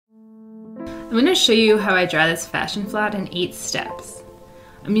I'm going to show you how I draw this fashion flat in 8 steps.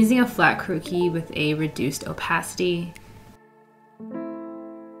 I'm using a flat croquis with a reduced opacity.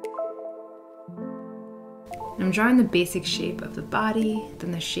 I'm drawing the basic shape of the body,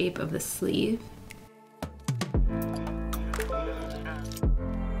 then the shape of the sleeve.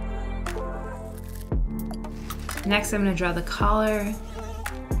 Next, I'm going to draw the collar.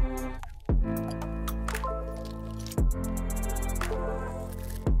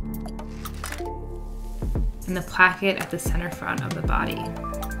 And the placket at the center front of the body.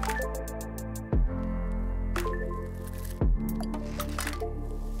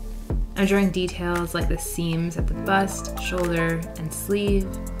 I'm drawing details like the seams at the bust, shoulder, and sleeve.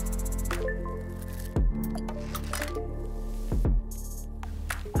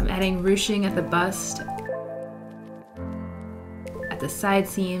 I'm adding ruching at the bust, at the side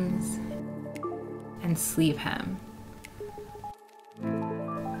seams, and sleeve hem.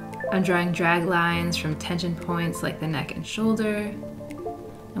 I'm drawing drag lines from tension points like the neck and shoulder.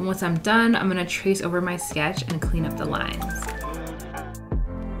 And once I'm done, I'm going to trace over my sketch and clean up the lines.